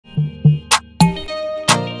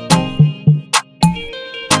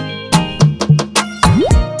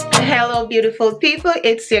beautiful people,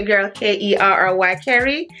 it's your girl Kerry,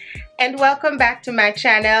 Kerry, and welcome back to my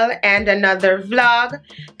channel and another vlog.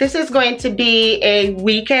 This is going to be a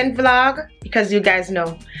weekend vlog because you guys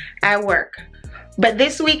know I work, but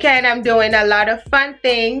this weekend I'm doing a lot of fun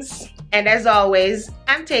things, and as always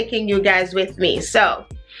I'm taking you guys with me. So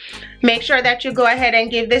make sure that you go ahead and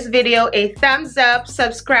give this video a thumbs up,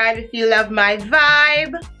 subscribe if you love my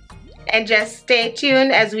vibe, and just stay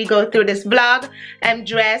tuned as we go through this vlog. I'm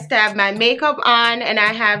dressed, I have my makeup on, and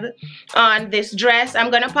I have on this dress. I'm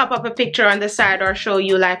gonna pop up a picture on the side or show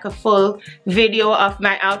you like a full video of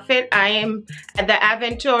my outfit. I am at the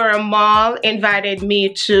Aventura Mall, invited me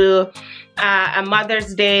to a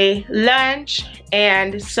Mother's Day lunch,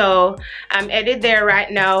 and so I'm headed there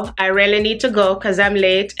right now. I really need to go because I'm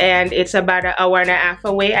late and it's about an hour and a half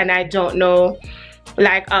away, and I don't know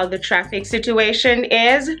like how the traffic situation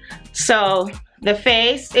is. So the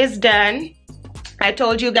face is done. I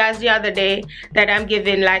told you guys the other day that I'm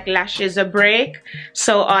giving like lashes a break,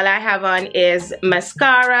 so all I have on is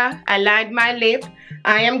mascara. I lined my lip.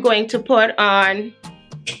 I am going to put on,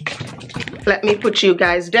 let me put you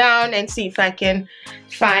guys down and see if I can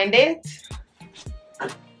find it.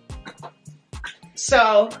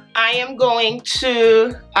 So I am going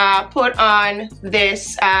to put on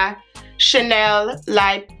this Chanel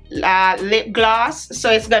lip gloss,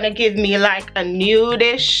 so it's gonna give me like a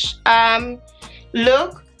nudish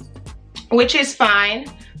look, which is fine.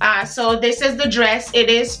 So this is the dress. It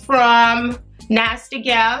is from Nasty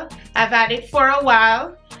Gal. I've had it for a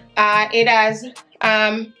while. It has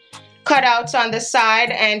cutouts on the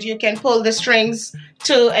side, and you can pull the strings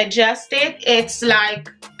to adjust it. It's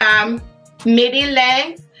like midi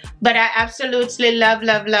length, but I absolutely love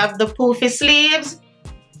the poofy sleeves.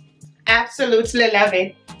 Absolutely love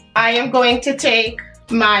it. I am going to take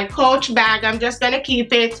my Coach bag. I'm just gonna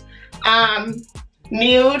keep it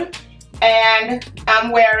nude, and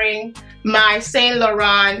I'm wearing my Saint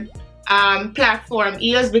Laurent platform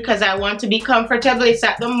heels because I want to be comfortable. It's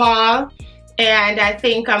at the mall, and I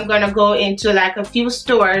think I'm gonna go into like a few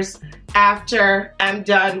stores after I'm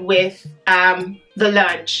done with the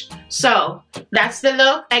lunch. So that's the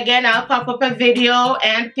look. Again, I'll pop up a video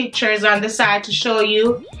and pictures on the side to show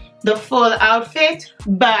you the full outfit,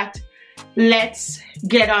 but let's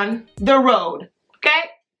get on the road, okay?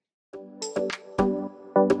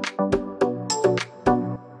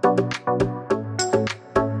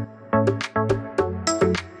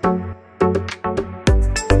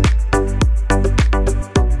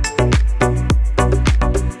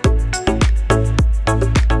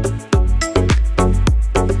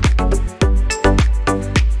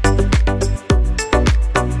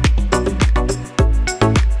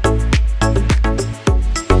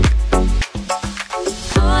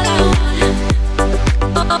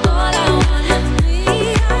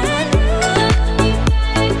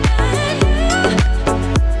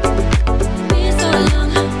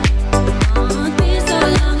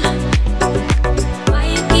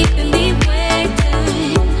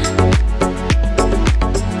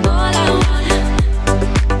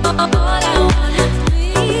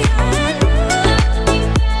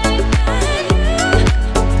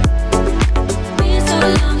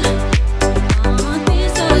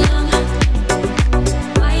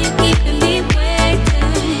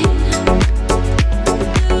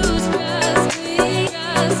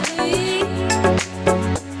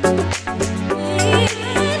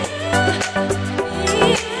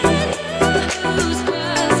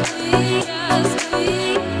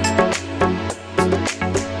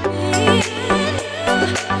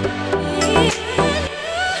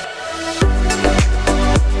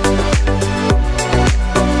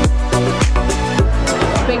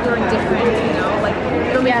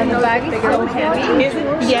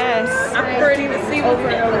 Yes. I'm pretty to see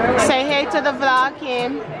what's Say hey to the vlog,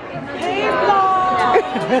 Kim. Hey vlog!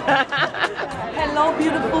 Hello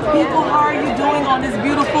beautiful people, how are you doing on this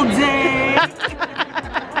beautiful day?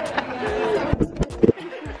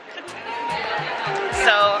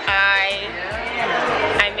 So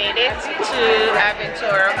I made it to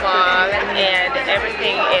Aventura Mall, and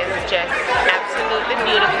everything is just absolutely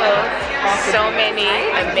beautiful. So many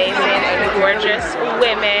amazing and gorgeous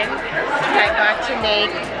women. I got to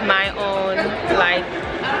make my own like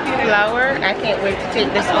flower. I can't wait to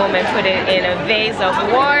take this home and put it in a vase of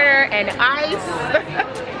water and ice.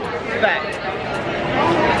 But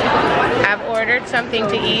I've ordered something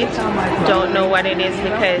to eat. Don't know what it is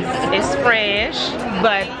because it's French,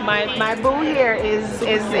 but my boo here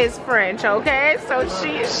is French, okay? So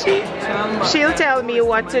she'll tell me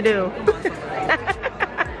what to do.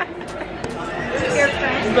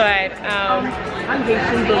 But I'm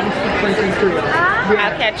Haitian, but we speak French and Creole.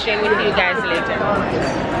 I'll catch in with you guys later.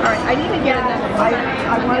 Alright, I need to get another.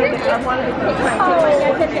 I wanted to take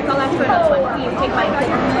my take my last one. Take my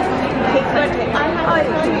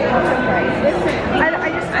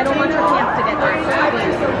I don't want your hands to get dirty.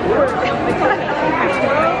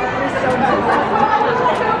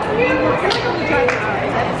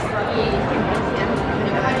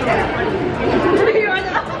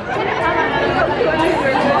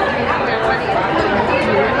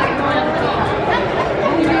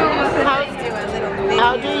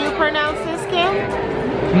 How do you pronounce this, Kim?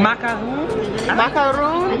 Macaroon?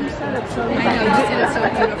 Macaroon?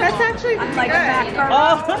 That's actually like good.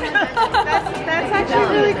 Oh. That's actually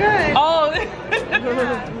really good. Oh.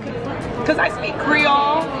 Because I speak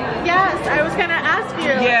Creole. Yes, I was gonna ask you.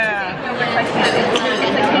 Yeah.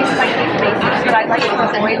 But I like to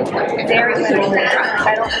avoid very little.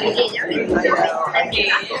 I don't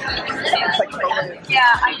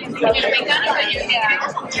yeah, I can see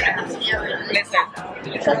Listen,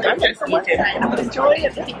 I'm just eating. Joia.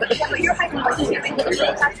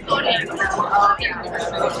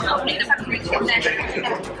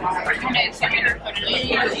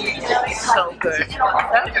 So good.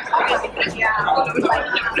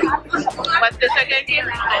 What's this again, Kim?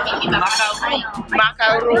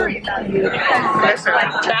 Macaroon. Listen,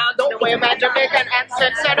 the way my Jamaican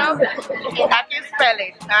accent set up, I can spell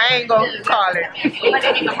it. I ain't gonna call it.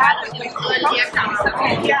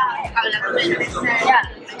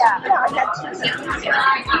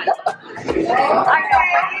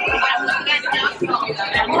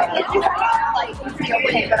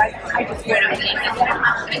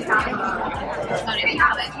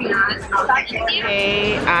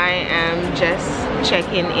 Hey, I am just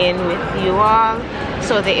checking in with you all.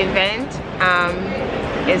 So the event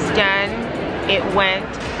is done. It went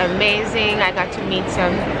amazing. I got to meet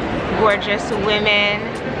some gorgeous women.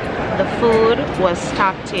 The food was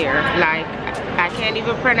top tier. Like, I can't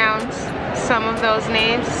even pronounce some of those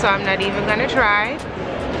names, so I'm not even gonna try.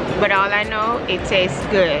 But all I know, it tastes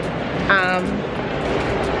good.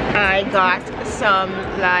 I got some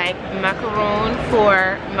like macaroon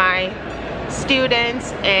for my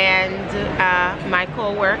students and my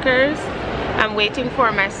co-workers. I'm waiting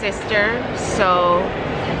for my sister, so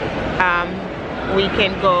we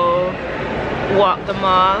can go walk the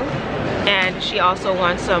mall, and she also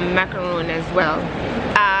wants some macaroon as well.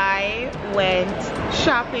 I went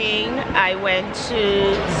shopping. I went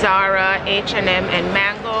to Zara, H&M, and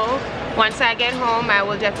Mango. Once I get home, I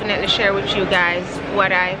will definitely share with you guys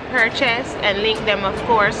what I purchased and link them, of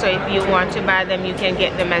course, so if you want to buy them, you can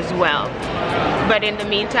get them as well. But in the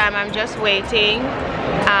meantime, I'm just waiting.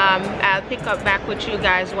 I'll pick up back with you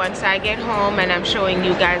guys once I get home, and I'm showing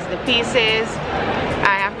you guys the pieces.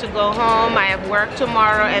 I have to go home. I have work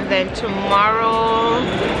tomorrorow, and then tomorrow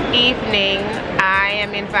evening I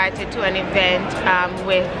am invited to an event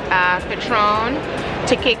with Patron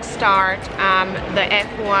to kickstart the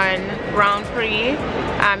F1 Grand Prix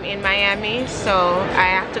in Miami. So I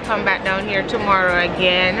have to come back down here tomorrow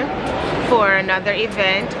again for another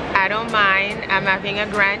event. I don't mind. I'm having a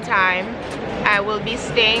grand time. I will be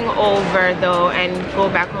staying over though and go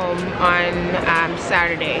back home on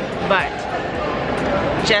Saturday. But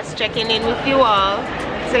just checking in with you all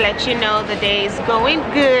to let you know the day is going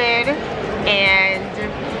good,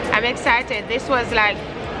 and I'm excited. This was like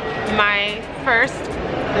my first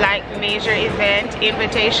like major event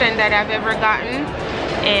invitation that I've ever gotten,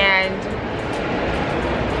 and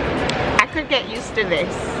I could get used to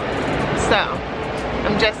this. So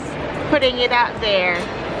I'm just putting it out there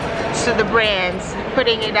to the brands,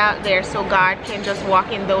 putting it out there so God can just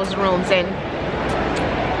walk in those rooms and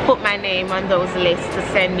put my name on those lists to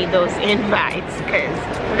send me those invites, because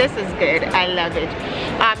this is good. I love it.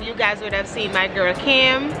 You guys would have seen my girl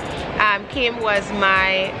Kim. Kim was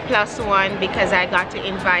my +1 because I got to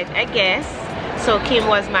invite a guest. So Kim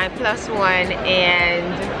was my +1,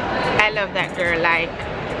 and I love that girl. Like,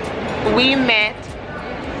 we met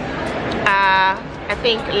I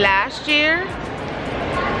think last year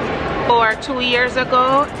or 2 years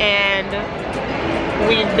ago, and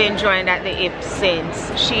we've been joined at the hip since.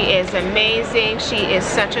 She is amazing. She is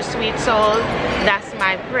such a sweet soul. That's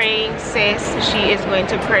my praying sis. She is going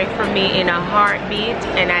to pray for me in a heartbeat,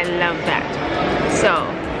 and I love that. So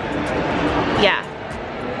yeah,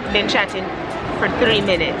 been chatting for 3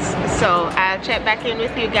 minutes, so I'll check back in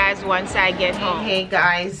with you guys once I get home. Hey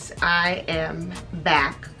guys, I am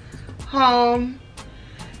back home.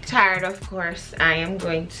 Tired, of course. I am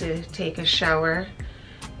going to take a shower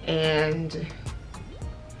and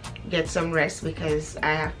get some rest because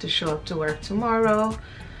I have to show up to work tomorrow.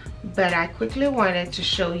 But I quickly wanted to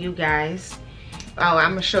show you guys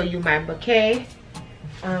I'm gonna show you my bouquet.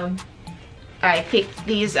 I picked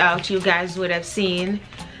these out. You guys would have seen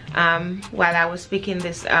while I was picking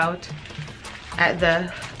this out at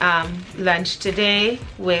the lunch today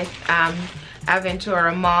with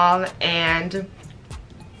Aventura Mall and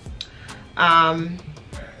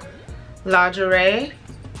Laduree.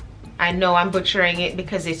 I know I'm butchering it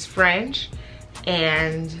because it's French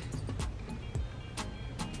and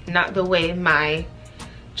not the way my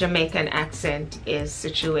Jamaican accent is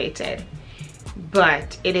situated,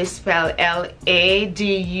 but it is spelled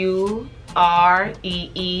Laduree,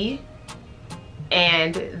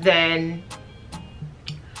 and then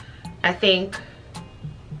I think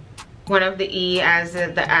one of the E has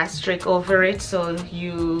the asterisk over it, so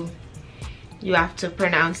you have to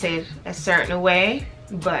pronounce it a certain way.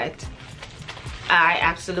 But I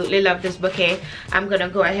absolutely love this bouquet. I'm gonna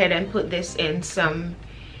go ahead and put this in some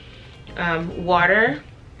water.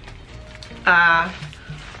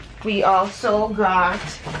 We also got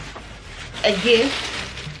a gift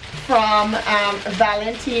from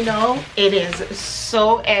Valentino. It is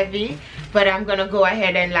so heavy, but I'm gonna go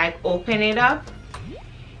ahead and like open it up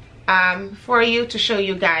for you to show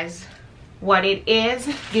you guys what it is.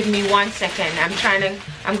 Give me 1 second.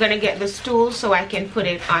 I'm gonna get the stool so I can put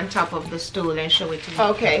it on top of the stool and show it to you.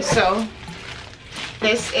 Okay, so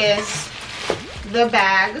this is the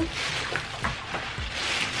bag,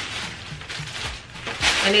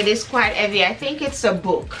 and it is quite heavy. I think it's a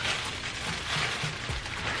book.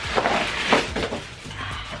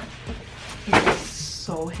 It's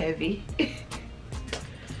so heavy.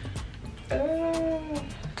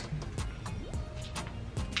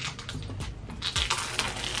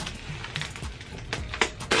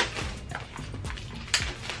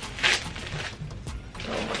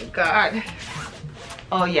 God.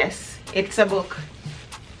 Oh yes, it's a book.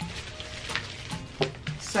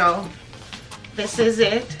 So this is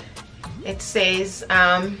it. It says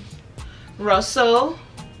Rosso.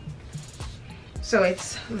 So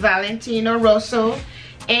it's Valentino Rosso,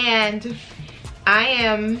 and I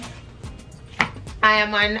am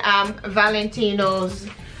on Valentino's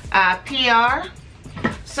PR,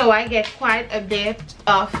 so I get quite a bit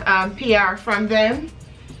of PR from them.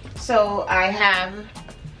 So I have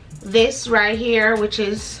this right here, which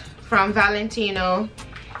is from Valentino.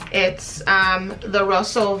 It's the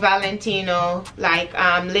Rosso Valentino like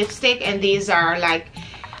lipstick, and these are like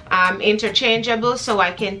interchangeable, so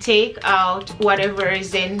I can take out whatever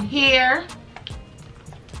is in here.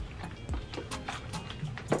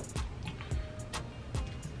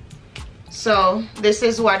 So this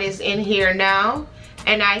is what is in here now,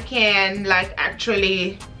 and I can like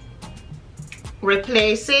actually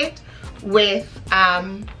replace it with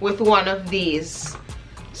one of these.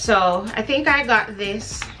 So I think I got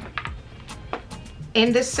this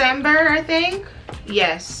in December, I think.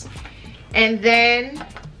 Yes. And then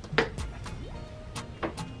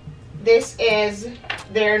this is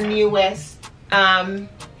their newest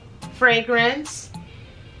fragrance,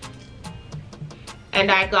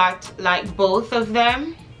 and I got like both of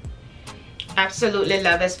them. Absolutely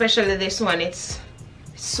love, especially this one. It's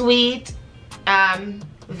sweet,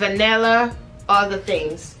 vanilla, all the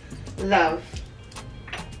things. Love.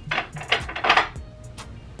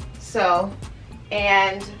 So,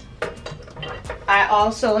 and I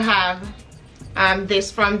also have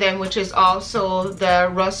this from them, which is also the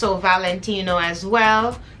Rosso Valentino as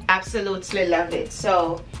well. Absolutely love it.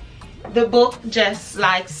 So the book just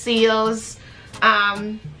like seals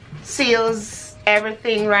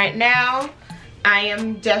everything right now. I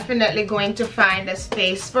am definitely going to find a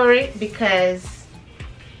space for it because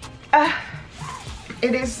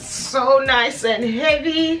it is so nice and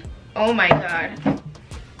heavy. Oh my god,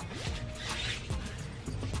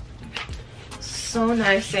 so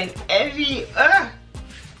nice and heavy.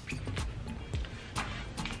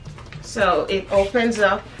 So it opens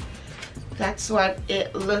up. That's what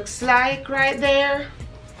it looks like right there.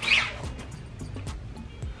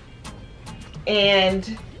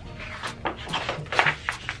 And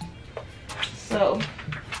so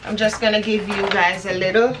I'm just gonna give you guys a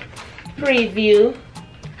little preview.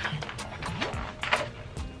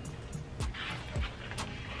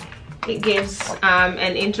 It gives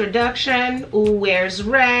an introduction, who wears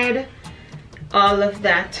red, all of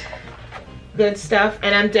that good stuff,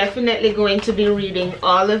 and I'm definitely going to be reading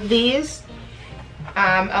all of these.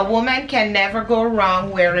 A woman can never go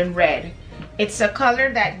wrong wearing red. It's a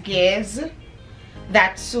color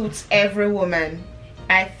that suits every woman.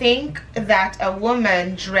 I think that a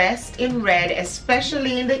woman dressed in red,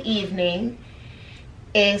 especially in the evening,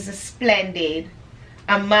 is splendid.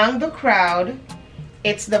 Among the crowd,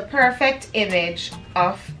 it's the perfect image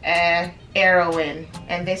of a Heroine,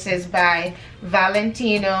 and this is by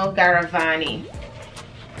Valentino Garavani.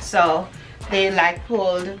 So they like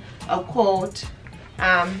pulled a quote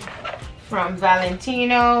from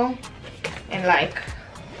Valentino, and like,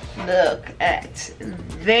 look at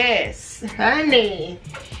this, honey.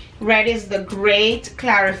 Red is the great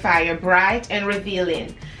clarifier, bright and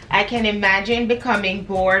revealing. I can't imagine becoming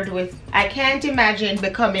bored with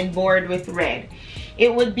red.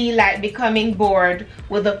 It would be like becoming bored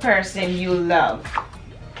with a person you love.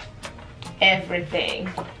 Everything.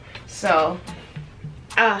 So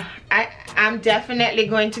I'm definitely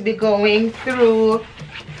going to be going through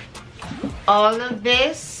all of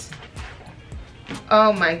this.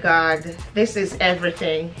 Oh my God, this is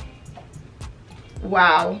everything.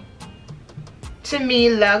 Wow. To me,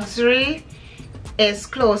 luxury is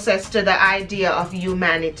closest to the idea of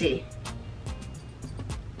humanity.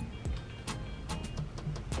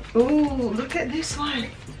 Ooh, look at this one.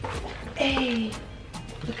 Hey,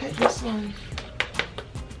 look at this one.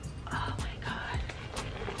 Oh my God.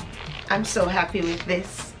 I'm so happy with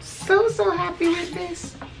this. So happy with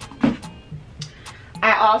this.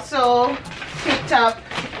 I also picked up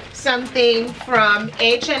something from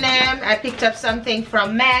H&M. I picked up something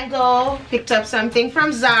from Mango. Picked up something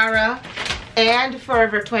from Zara and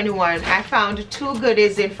Forever 21. I found 2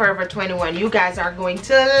 goodies in Forever 21. You guys are going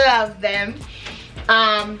to love them.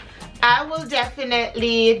 I will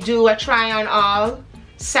definitely do a try on all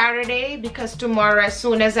Saturday, because tomorrow, as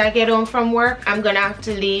soon as I get home from work, I'm gonna have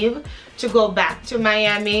to leave to go back to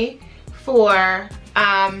Miami for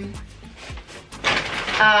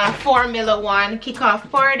Formula 1 kickoff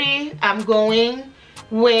party. I'm going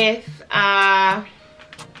with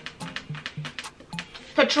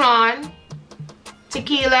Patron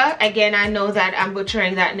Tequila. Again, I know that I'm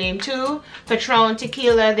butchering that name too. Patron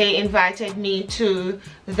Tequila, they invited me to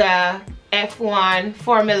the F1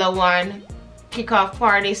 Formula 1 kickoff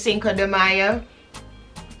party, Cinco de Mayo.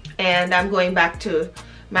 And I'm going back to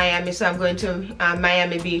Miami, so I'm going to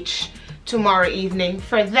Miami Beach tomorrow evening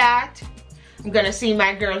for that. I'm gonna see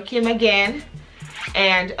my girl Kim again,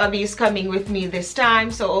 and Abby's coming with me this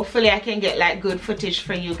time, so hopefully I can get like good footage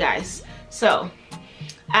for you guys. So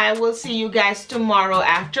I will see you guys tomorrow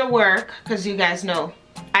after work, because you guys know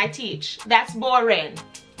I teach. That's boring,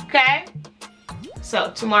 okay?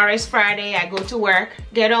 So tomorrow is Friday. I go to work,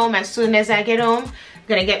 get home. As soon as I get home, I'm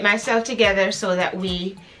gonna get myself together so that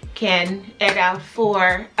we can head out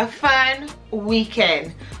for a fun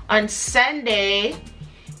weekend. On Sunday,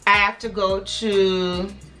 I have to go to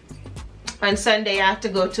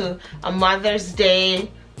a Mother's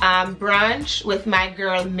Day brunch with my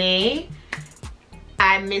girl May.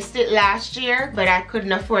 I missed it last year, but I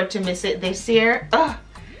couldn't afford to miss it this year. Oh,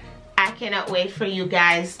 I cannot wait for you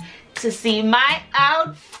guys to see my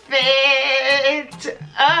outfit.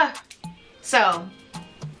 So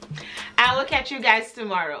I will catch you guys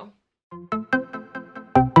tomorrow.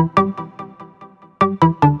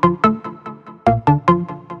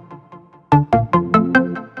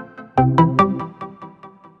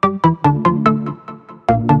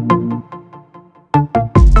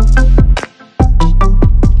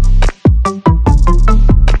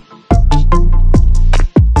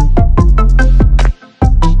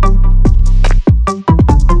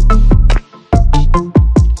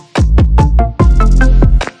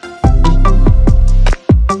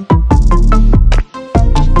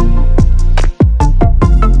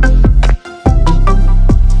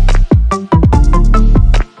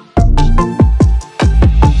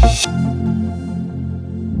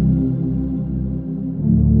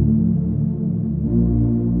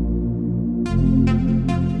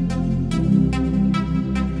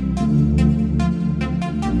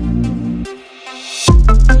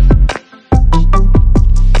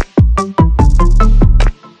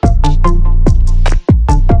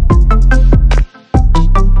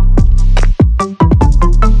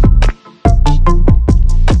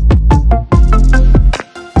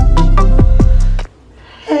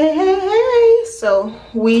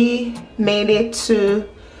 We made it to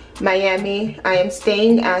Miami. I am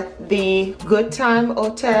staying at the Good Time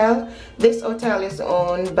Hotel. This hotel is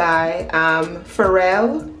owned by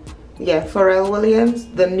Pharrell Williams,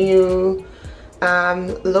 the new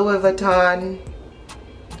Louis Vuitton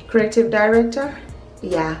creative director.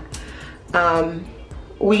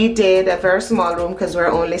 We did a very small room because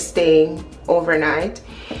we're only staying overnight.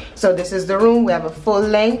 So this is the room. We have a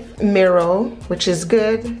full-length mirror, which is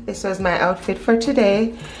good. This was my outfit for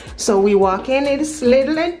today. So we walk in, it is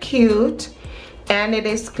little and cute, and it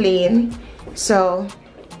is clean. So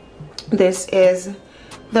this is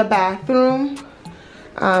the bathroom.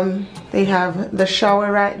 They have the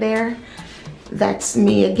shower right there. that's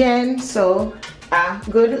me again. So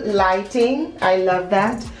good lighting, I love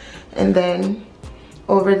that. And then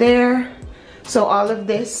over there, so all of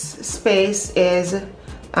this space is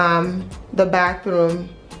the bathroom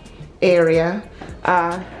area.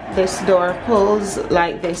 This door pulls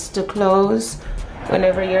like this to close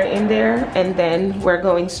whenever you're in there. And then we're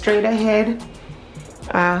going straight ahead.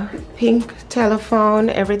 Pink telephone,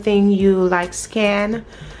 everything you like scan.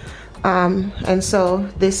 And so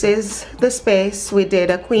this is the space. We did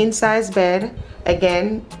a queen size bed.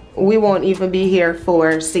 Again, we won't even be here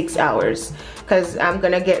for 6 hours because I'm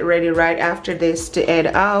gonna get ready right after this to head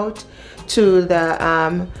out to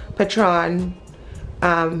the Patron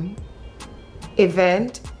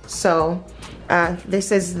event. So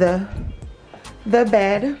this is the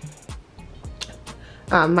bed.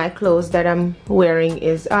 My clothes that I'm wearing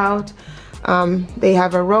is out. They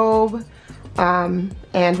have a robe,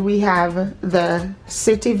 and we have the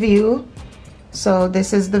city view. So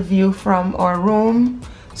this is the view from our room.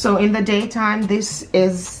 So in the daytime, this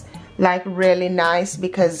is like really nice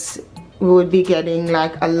because we would be getting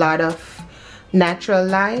like a lot of natural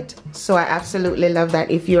light. So I absolutely love that.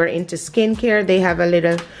 If you're into skincare, they have a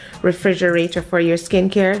little refrigerator for your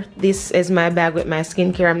skincare. This is my bag with my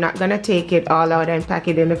skincare. I'm not gonna take it all out and pack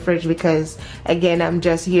it in the fridge because again, I'm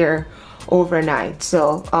just here overnight,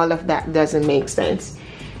 so all of that doesn't make sense.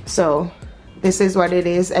 So this is what it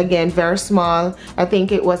is. Again, very small. I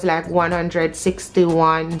think it was like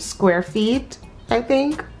 161 square feet, I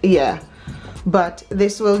think. Yeah, but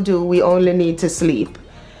this will do. We only need to sleep.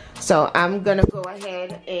 So I'm gonna go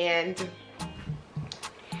ahead and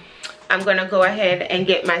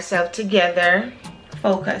get myself together.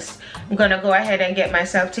 Focus. I'm gonna go ahead and get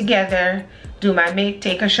myself together,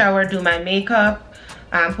 take a shower, do my makeup,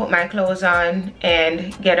 put my clothes on,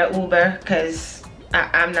 and get an Uber because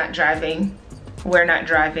I'm not driving. We're not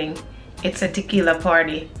driving. It's a tequila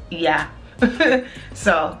party. Yeah.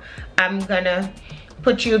 So I'm gonna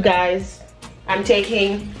put you guys. I'm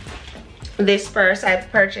taking this purse. I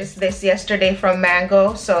purchased this yesterday from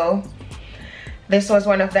Mango, so this was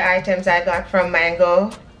one of the items I got from Mango.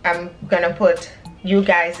 I'm gonna put you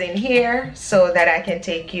guys in here so that I can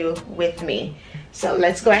take you with me. So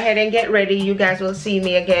let's go ahead and get ready. You guys will see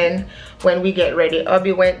me again when we get ready.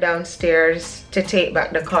 Obi went downstairs to take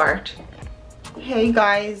back the cart. Hey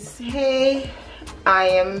guys, hey, I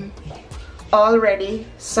am all ready.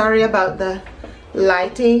 Sorry about the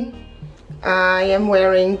lighting. I am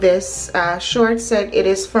wearing this short set. It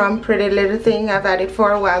is from Pretty Little Thing. I've had it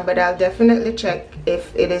for a while, but I'll definitely check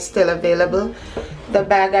if it is still available. The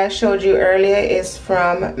bag I showed you earlier is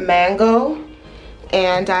from Mango,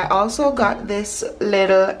 and I also got this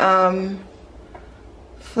little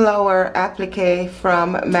flower applique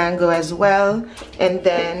from Mango as well. And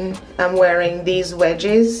then I'm wearing these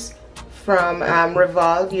wedges from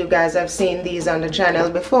Revolve. You guys have seen these on the channel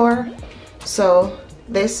before. So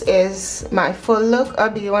this is my full look.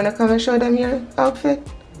 Obi, you want to come and show them your outfit?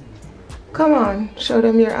 Come on, show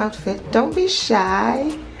them your outfit. Don't be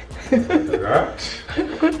shy.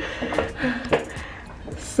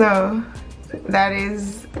 So that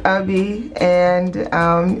is Obi and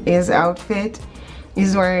his outfit.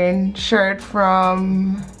 He's wearing shirt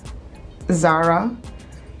from Zara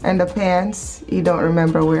and the pants, you don't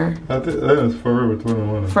remember where. I think that is Forever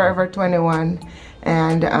 21. Forever 21,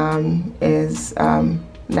 and is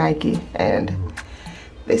Nike, and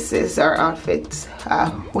this is our outfit.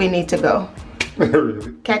 We need to go.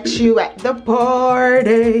 Really? Catch you at the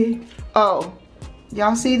party. Oh,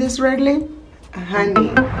 y'all see this red lip?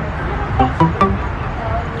 Honey.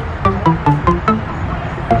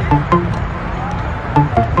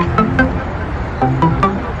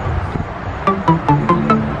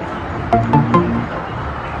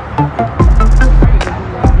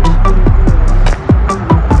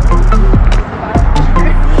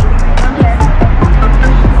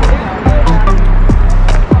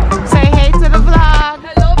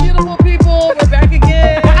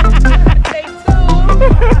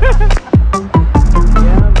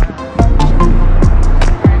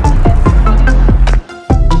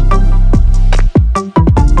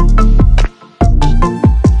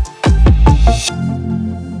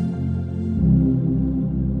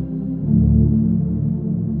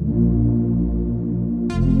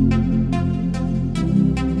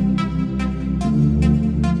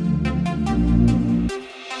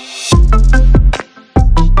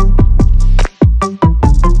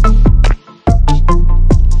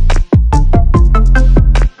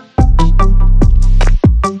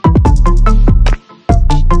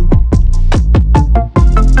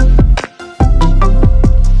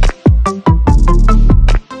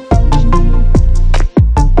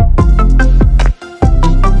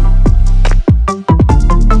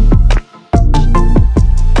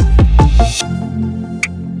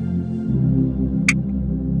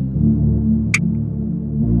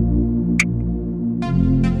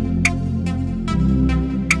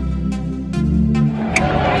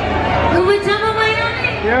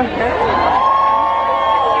 I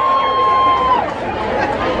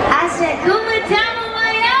said, Kuma Tama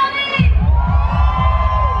Miami.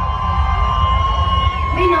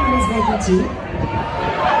 Mi nombre es Becky.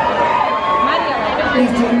 Y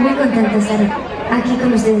estoy muy contenta de estar aquí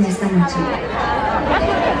con ustedes esta noche.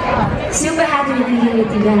 Super happy to be here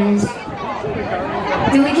with you guys.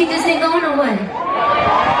 Do we keep this thing going or what?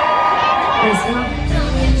 Let's go.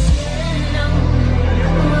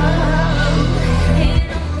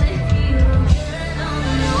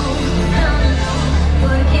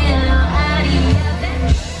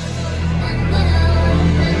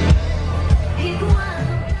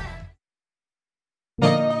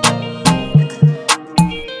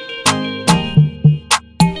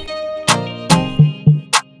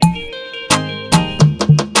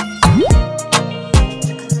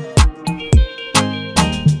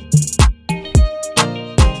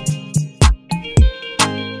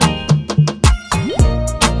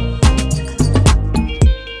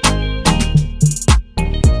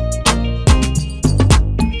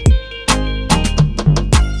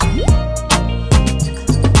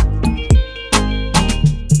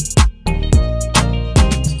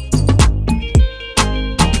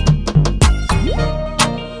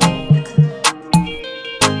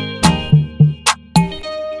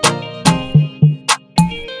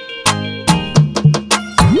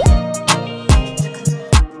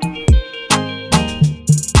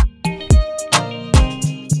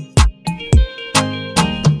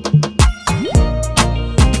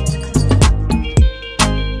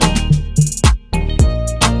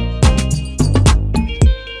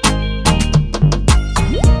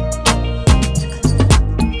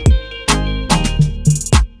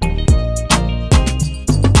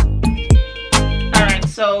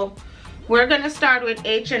 So we're gonna start with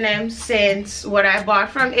H&M, since what I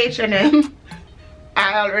bought from H&M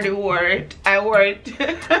I already wore it. I wore it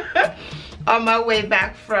on my way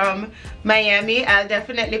back from Miami. I'll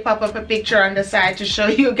definitely pop up a picture on the side to show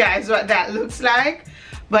you guys what that looks like.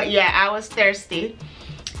 But yeah, I was thirsty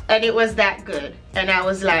and it was that good, and I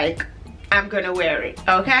was like, I'm gonna wear it.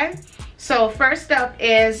 Okay, so first up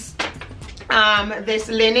is this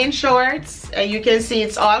linen shorts. You can see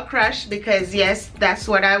it's all crushed because yes, that's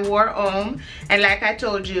what I wore home, and like I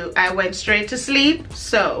told you, I went straight to sleep.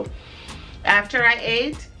 So after I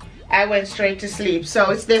ate, I went straight to sleep.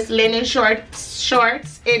 So it's this linen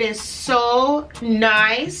shorts. It is so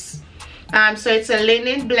nice. So it's a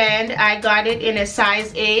linen blend. I got it in a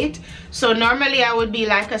size 8. So normally I would be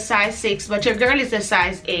like a size 6, but your girl is a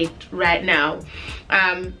size 8 right now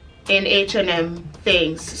in H&M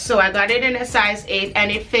things. So I got it in a size 8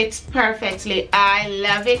 and it fits perfectly. I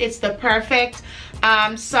love it. It's the perfect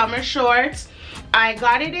summer shorts. I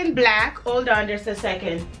got it in black. Hold on just a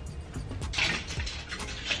second.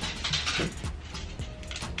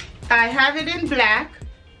 I have it in black,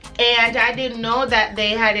 and I didn't know that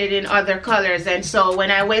they had it in other colors, and so when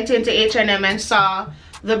I went into H&M and saw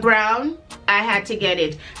the brown, I had to get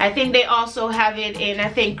it. I think they also have it in, I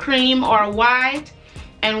think, cream or white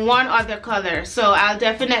and one other color, so I'll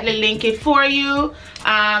definitely link it for you.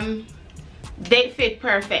 They fit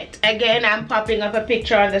perfect. Again, I'm popping up a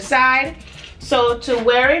picture on the side. So to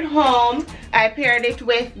wear it home, I paired it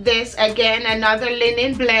with this, again, another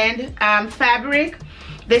linen blend fabric.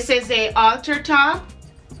 This is a halter top,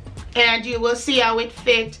 and you will see how it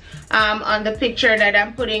fit on the picture that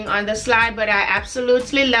I'm putting on the slide, but I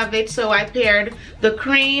absolutely love it. So I paired the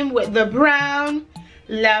cream with the brown.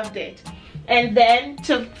 Loved it. And then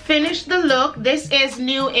to finish the look, this is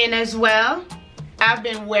new in as well. I've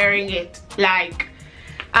been wearing it like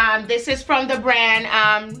this is from the brand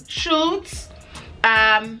Shoots.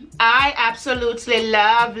 I absolutely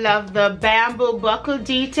love the bamboo buckle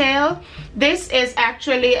detail. This is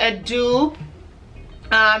actually a dupe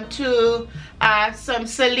to some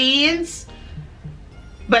Celine's,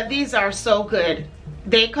 but these are so good.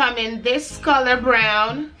 They come in this color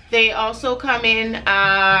brown. They also come in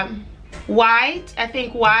white, I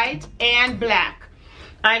think white and black.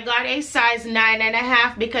 I got a size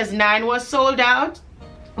 9.5 because 9 was sold out,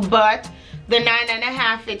 but the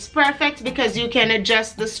 9.5 fits perfect because you can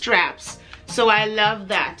adjust the straps. So I love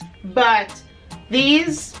that. But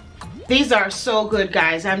these are so good,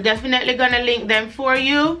 guys. I'm definitely gonna link them for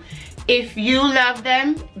you. If you love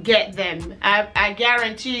them, get them. I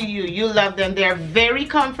guarantee you love them. They're very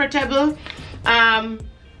comfortable.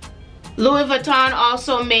 Louis Vuitton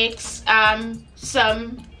also makes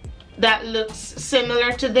some that looks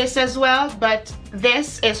similar to this as well, but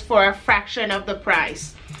this is for a fraction of the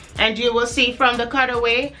price. And you will see from the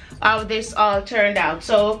cutaway how this all turned out.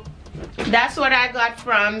 So That's what I got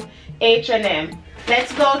from H&M.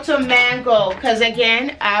 Let's go to Mango, because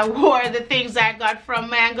again, I wore the things I got from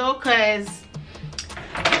Mango because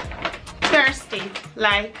thirsty.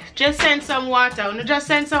 Like, just send some water. When you just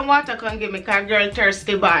send some water, come give me, because girl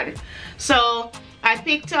thirsty bad. So I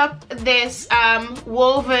picked up this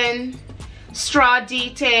woven straw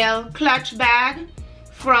detail clutch bag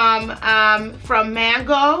from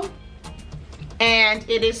Mango, and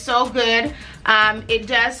it is so good. It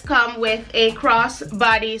does come with a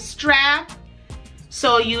crossbody strap,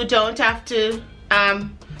 so you don't have to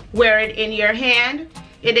wear it in your hand.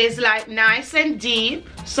 It is like nice and deep,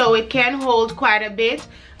 so it can hold quite a bit.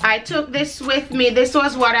 I took this with me. This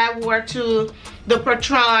was what I wore to the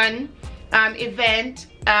Patron event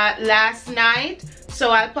last night.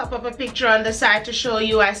 So I'll pop up a picture on the side to show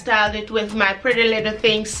you. I styled it with my Pretty Little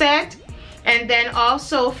Thing set. And then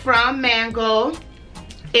also from Mango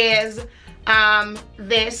is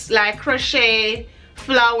this like crochet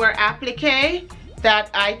flower applique that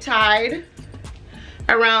I tied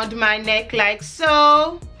around my neck like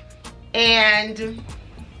so. And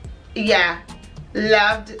yeah,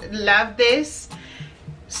 loved this.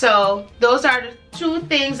 So those are the two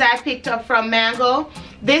things I picked up from Mango.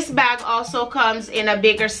 This bag also comes in a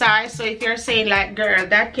bigger size, so if you're saying like, girl,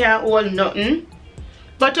 that can't hold nothing,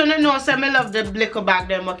 but you know, so I love the blicker bag,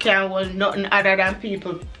 them I can't hold nothing other than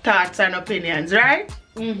people's thoughts and opinions, right?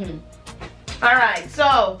 Alright,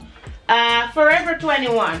 so Forever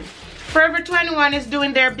 21. Forever 21 is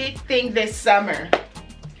doing their big thing this summer,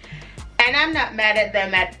 and I'm not mad at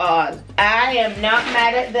them at all. I am not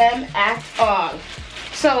mad at them at all.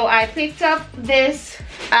 So I picked up this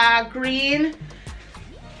green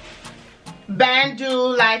bandeau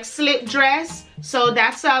like slip dress. So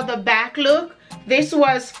that's how the back look. This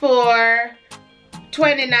was for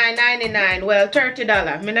 $29.99. Well, $30.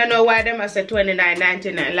 I don't know why they must say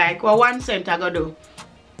 $29.99. Like, well, 1 cent I go do.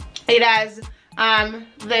 It has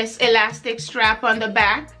this elastic strap on the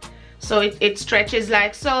back, so it stretches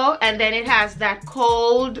like so, and then it has that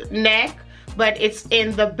cold neck, but it's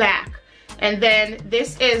in the back. And then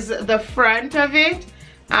this is the front of it.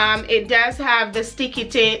 It does have the sticky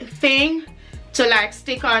thing to like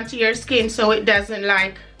stick onto your skin so it doesn't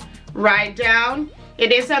like ride down.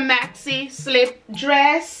 It is a maxi slip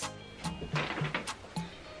dress.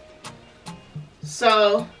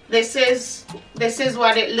 So this is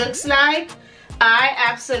what it looks like. I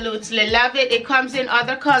absolutely love it. It comes in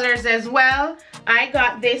other colors as well. I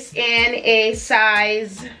got this in a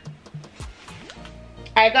size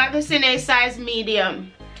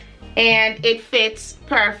medium, and it fits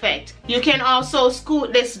perfect. You can also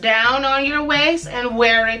scoot this down on your waist and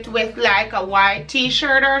wear it with like a white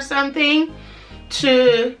t-shirt or something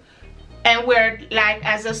and wear it like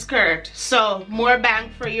as a skirt. So more bang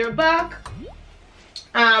for your buck.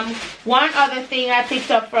 One other thing I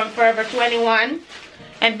picked up from Forever 21,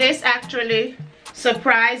 and this actually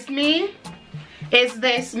surprised me, is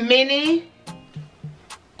this mini.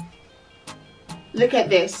 Look at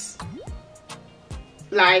this.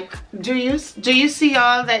 Like, do you see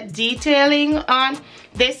all that detailing on?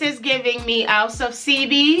 This is giving me House of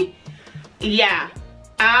CB. Yeah,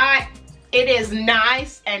 it is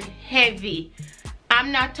nice and heavy.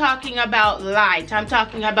 I'm not talking about light. I'm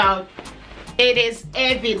talking about it is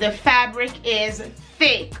heavy. The fabric is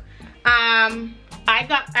thick.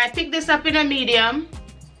 I picked this up in a medium,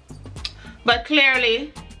 but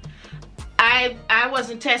clearly I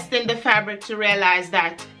wasn't testing the fabric to realize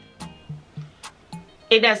that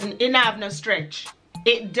it doesn't have no stretch.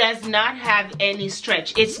 It does not have any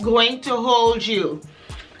stretch. It's going to hold you.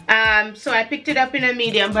 So I picked it up in a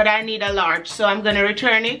medium, but I need a large, so I'm gonna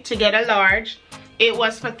return it to get a large. It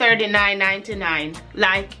was for $39.99.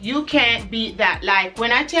 Like, you can't beat that. Like,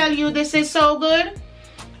 when I tell you this is so good,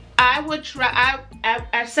 I would try.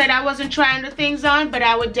 I said I wasn't trying the things on, but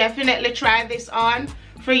I would definitely try this on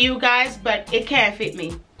for you guys, but it can't fit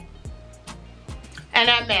me, and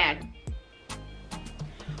I'm mad.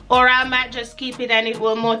 Or I might just keep it and it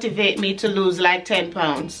will motivate me to lose like 10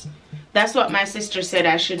 pounds. That's what my sister said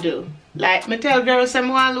I should do. Like, me tell girls I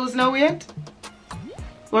want to lose no weight.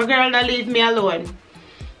 Well, girl, don't leave me alone.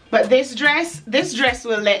 But this dress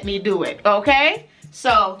will let me do it, okay?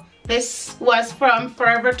 So this was from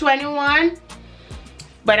Forever 21,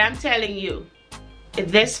 but I'm telling you,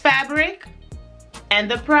 this fabric and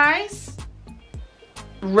the price,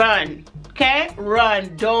 run, okay?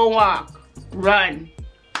 Run, don't walk, run.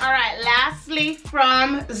 All right, lastly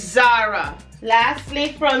from Zara.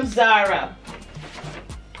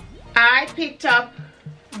 I picked up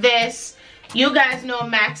this. You guys know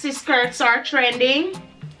maxi skirts are trending.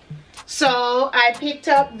 So I picked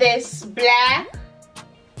up this black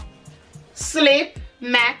slip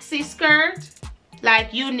maxi skirt.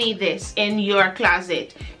 Like, you need this in your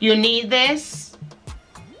closet. You need this,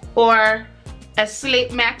 or a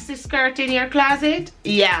slip maxi skirt in your closet.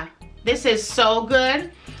 Yeah, this is so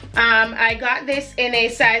good. I got this in a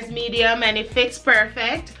size medium and it fits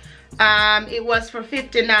perfect. It was for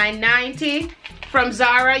 $59.90. From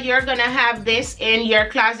Zara, you're gonna have this in your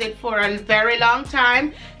closet for a very long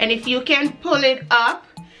time, and if you can pull it up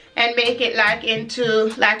and make it like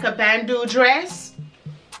into like a bandeau dress,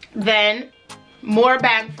 then more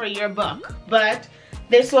bang for your buck. But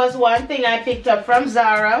this was one thing I picked up from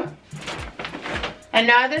Zara.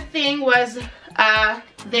 Another thing was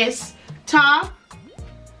this top.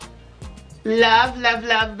 Love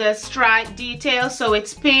the stripe detail. So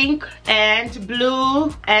it's pink and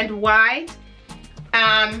blue and white.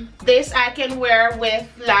 This I can wear with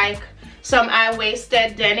like some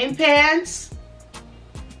high-waisted denim pants,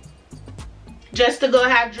 just to go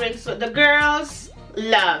have drinks with the girls.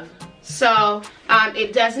 Love. So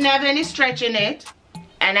it doesn't have any stretch in it,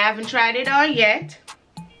 and I haven't tried it on yet.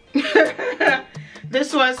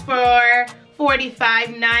 This was for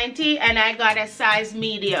 $45.90 and I got a size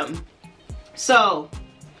medium. So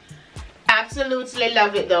absolutely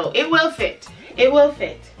love it though. It will fit. It will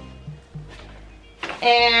fit.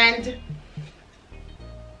 And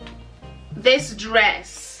this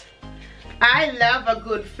dress, I love a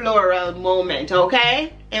good floral moment,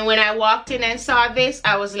 okay? And when I walked in and saw this,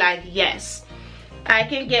 I was like, yes, I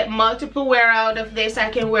can get multiple wear out of this. I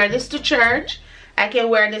can wear this to church. I can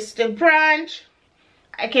wear this to brunch.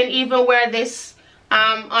 I can even wear this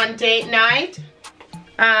on date night.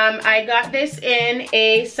 I got this in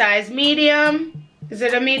a size medium. Is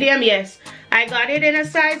it a medium? Yes. I got it in a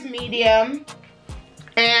size medium,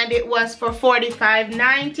 and it was for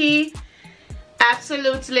 $45.90.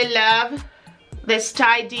 Absolutely love this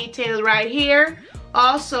tie detail right here.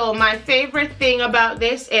 Also, my favorite thing about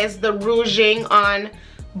this is the ruching on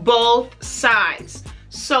both sides.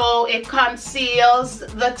 So it conceals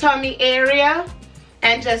the tummy area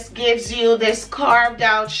and just gives you this carved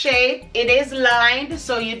out shape. It is lined,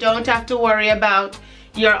 so you don't have to worry about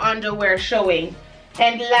your underwear showing.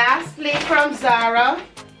 And lastly, from Zara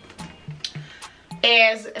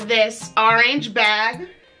is this orange bag.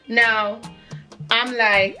 Now, I'm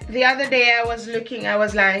like, the other day I was looking, I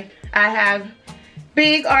was like, I have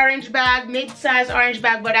big orange bag, mid-size orange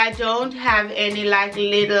bag, but I don't have any like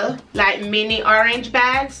little, like mini orange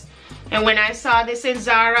bags. And when I saw this in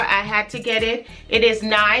Zara, I had to get it. It is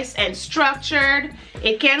nice and structured.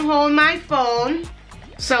 It can hold my phone,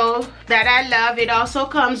 so that I love. It also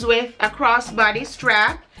comes with a crossbody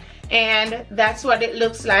strap, and that's what it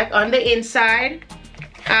looks like on the inside.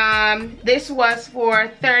 This was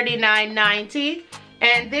for $39.90,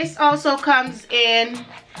 and this also comes in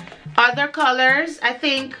other colors. I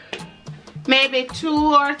think maybe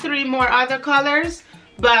 2 or 3 more other colors,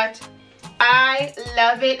 but I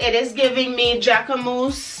love it. It is giving me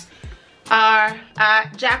Jacquemus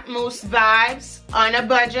vibes on a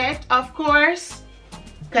budget, of course,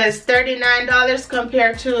 because $39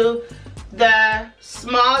 compared to the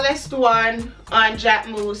smallest one on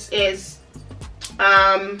Jacquemus is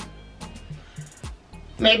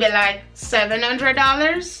maybe like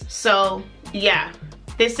 $700. So yeah,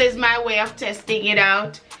 this is my way of testing it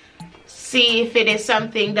out, see if it is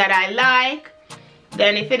something that I like.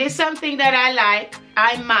 Then if it is something that I like,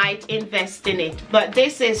 I might invest in it. But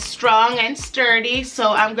this is strong and sturdy,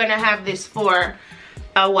 so I'm gonna have this for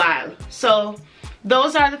a while. So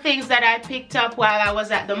those are the things that I picked up while I was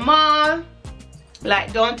at the mall.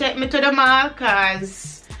 Like, don't take me to the mall,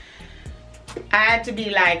 cause I had to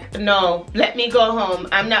be like, no, let me go home.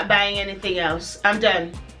 I'm not buying anything else. I'm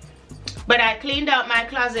done. But I cleaned out my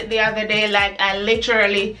closet the other day. Like, I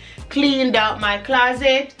literally cleaned out my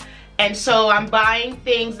closet. And so I'm buying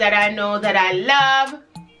things that I know that I love.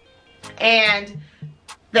 And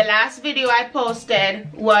the last video I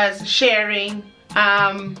posted was sharing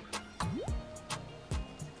how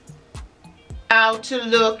to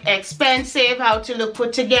look expensive, how to look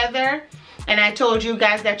put together. And I told you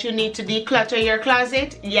guys that you need to declutter your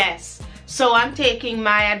closet. Yes. So I'm taking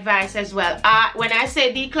my advice as well. When I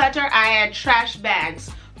say declutter, I had trash bags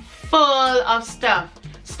full of stuff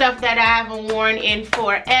that I haven't worn in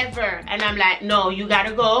forever, and I'm like, no, you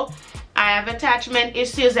gotta go. I have attachment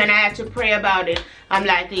issues and I had to pray about it. I'm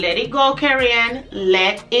like, let it go, Carrie-Ann.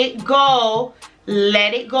 Let it go.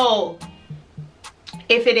 Let it go.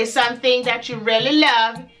 If it is something that you really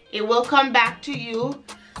love, it will come back to you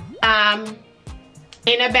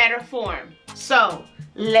in a better form. So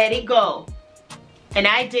let it go. And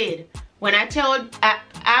I did. When I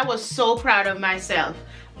was so proud of myself.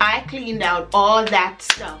 I cleaned out all that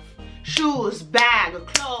stuff, shoes, bag,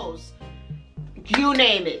 clothes, you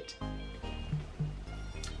name it.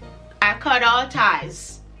 I cut all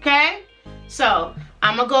ties, okay? So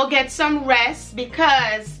I'm gonna go get some rest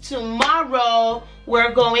because tomorrow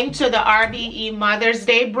we're going to the RBE Mother's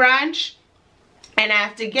Day brunch, and I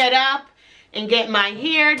have to get up and get my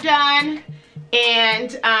hair done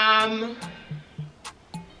and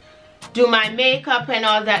do my makeup and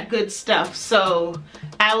all that good stuff. So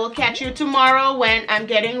I will catch you tomorrow when I'm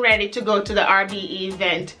getting ready to go to the RBE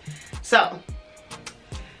event. So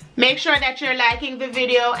make sure that you're liking the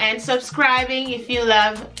video and subscribing if you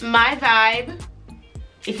love my vibe,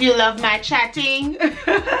 if you love my chatting,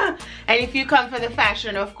 and if you come for the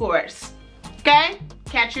fashion, of course. Okay?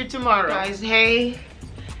 Catch you tomorrow. Guys, hey,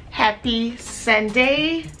 happy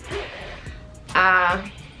Sunday.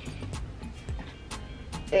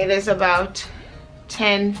 It is about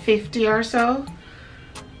 10:50 or so.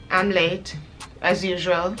 I'm late, as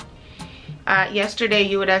usual. Yesterday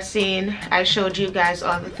you would have seen I showed you guys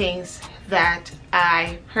all the things that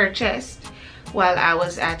I purchased while I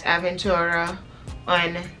was at Aventura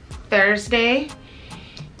on Thursday.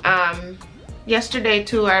 Yesterday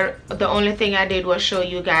too, the only thing I did was show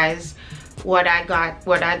you guys what I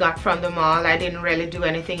got from the mall. I didn't really do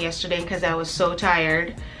anything yesterday because I was so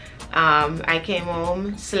tired. I came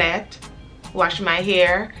home, slept, washed my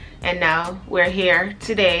hair, and now we're here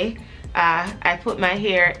today. I put my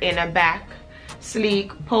hair in a back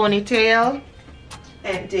sleek ponytail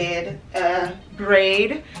and did a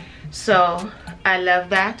braid, so I love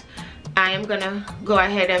that. I am gonna go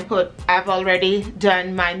ahead and I've already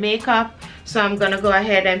done my makeup, so I'm gonna go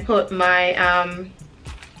ahead and put my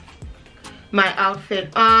my outfit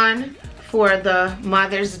on for the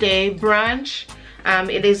Mother's Day brunch.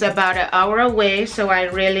 It is about an hour away, so I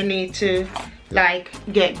really need to like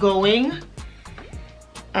get going.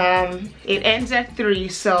 It ends at 3,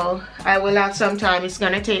 so I will have some time. It's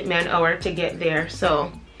gonna take me an hour to get there,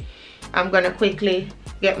 so I'm gonna quickly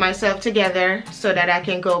get myself together so that I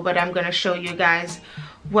can go, but I'm gonna show you guys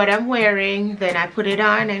what I'm wearing, then I put it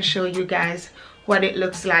on and show you guys what it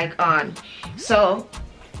looks like on. So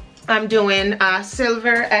I'm doing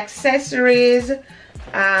silver accessories.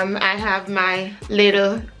 I have my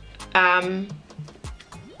little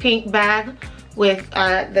pink bag with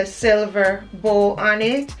the silver bow on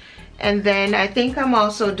it, and then I think I'm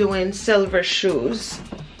also doing silver shoes.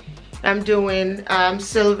 I'm doing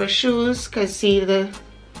silver shoes because see the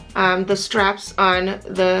straps on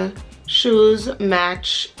the shoes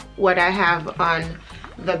match what I have on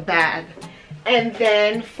the bag. And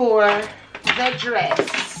then for the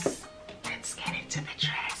dress, let's get into the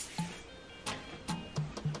dress.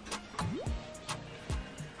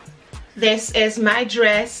 This is my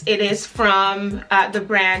dress. It is from the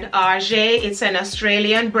brand Auger. It's an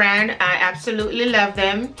Australian brand. I absolutely love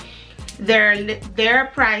them.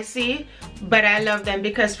 They're pricey, but I love them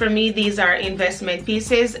because for me these are investment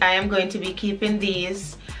pieces. I am going to be keeping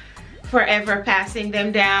these forever, passing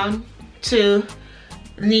them down to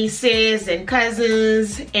nieces and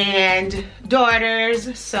cousins and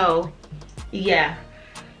daughters. So yeah,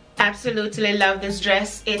 absolutely love this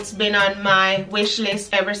dress. It's been on my wish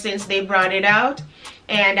list ever since they brought it out,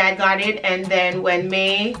 and I got it. And then when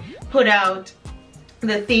May put out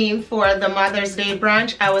the theme for the Mother's Day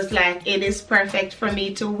brunch, I was like, it is perfect for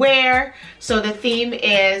me to wear. So the theme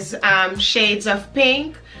is shades of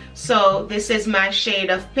pink, so this is my shade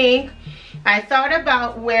of pink. I thought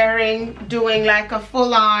about doing like a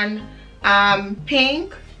full-on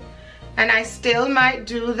pink, and I still might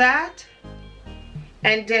do that,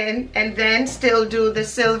 and then still do the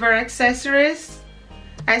silver accessories.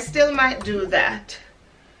 I still might do that.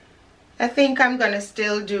 I think I'm gonna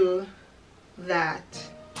still do that,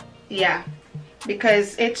 yeah,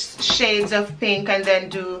 because it's shades of pink, and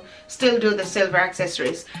then still do the silver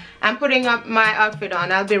accessories. I'm putting up my outfit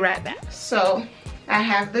on. I'll be right back. So I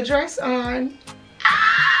have the dress on.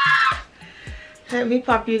 Let me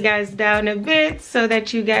pop you guys down a bit so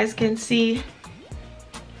that you guys can see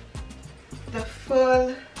the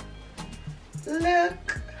full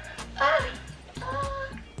look.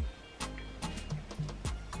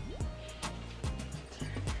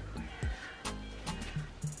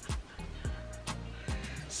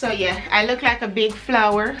 So yeah, I look like a big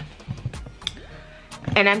flower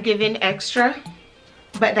and I'm giving extra,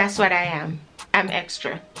 but that's what I am. I'm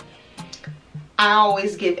extra. I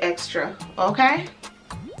always give extra, okay?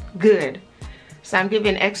 Good. So I'm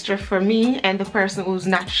giving extra for me and the person who's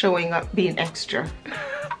not showing up being extra.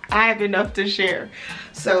 I have enough to share.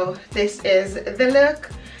 So this is the look.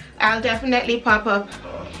 I'll definitely pop up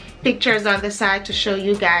pictures on the side to show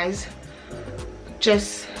you guys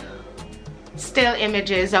just still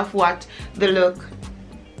images of what the look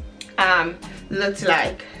looks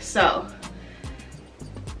like. So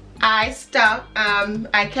I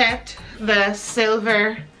kept the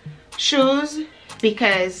silver shoes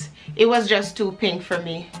because it was just too pink for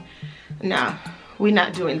me. No, we're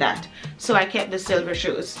not doing that. So I kept the silver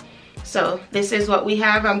shoes. So this is what we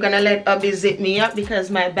have. I'm gonna let Ubby zip me up because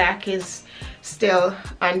my back is still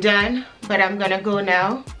undone, but I'm gonna go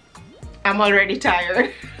now. I'm already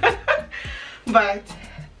tired. But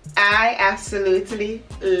I absolutely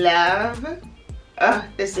love,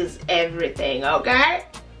 this is everything, okay?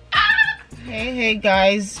 Hey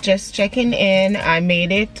guys, just checking in. I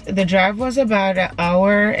made it. The drive was about an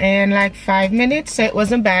hour and like 5 minutes, so it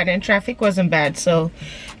wasn't bad, and traffic wasn't bad, so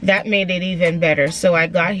that made it even better. So I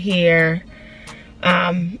got here,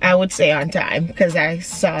 I would say on time, because I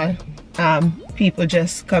saw people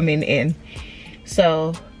just coming in.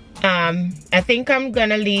 So I think I'm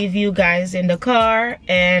gonna leave you guys in the car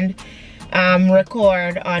and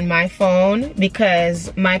record on my phone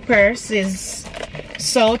because my purse is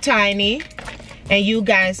so tiny and you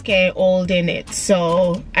guys can't hold in it.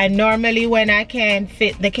 So I normally, when I can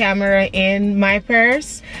fit the camera in my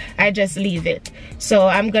purse, I just leave it. So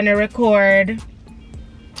I'm gonna record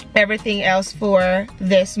everything else for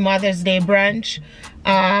this Mother's Day brunch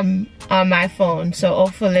on my phone. So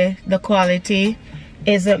hopefully the quality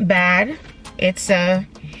isn't bad. It's a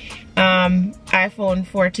iPhone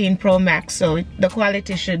 14 Pro Max, so the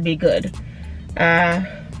quality should be good.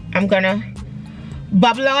 I'm gonna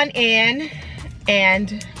bubble on in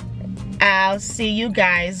and I'll see you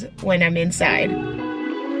guys when I'm inside.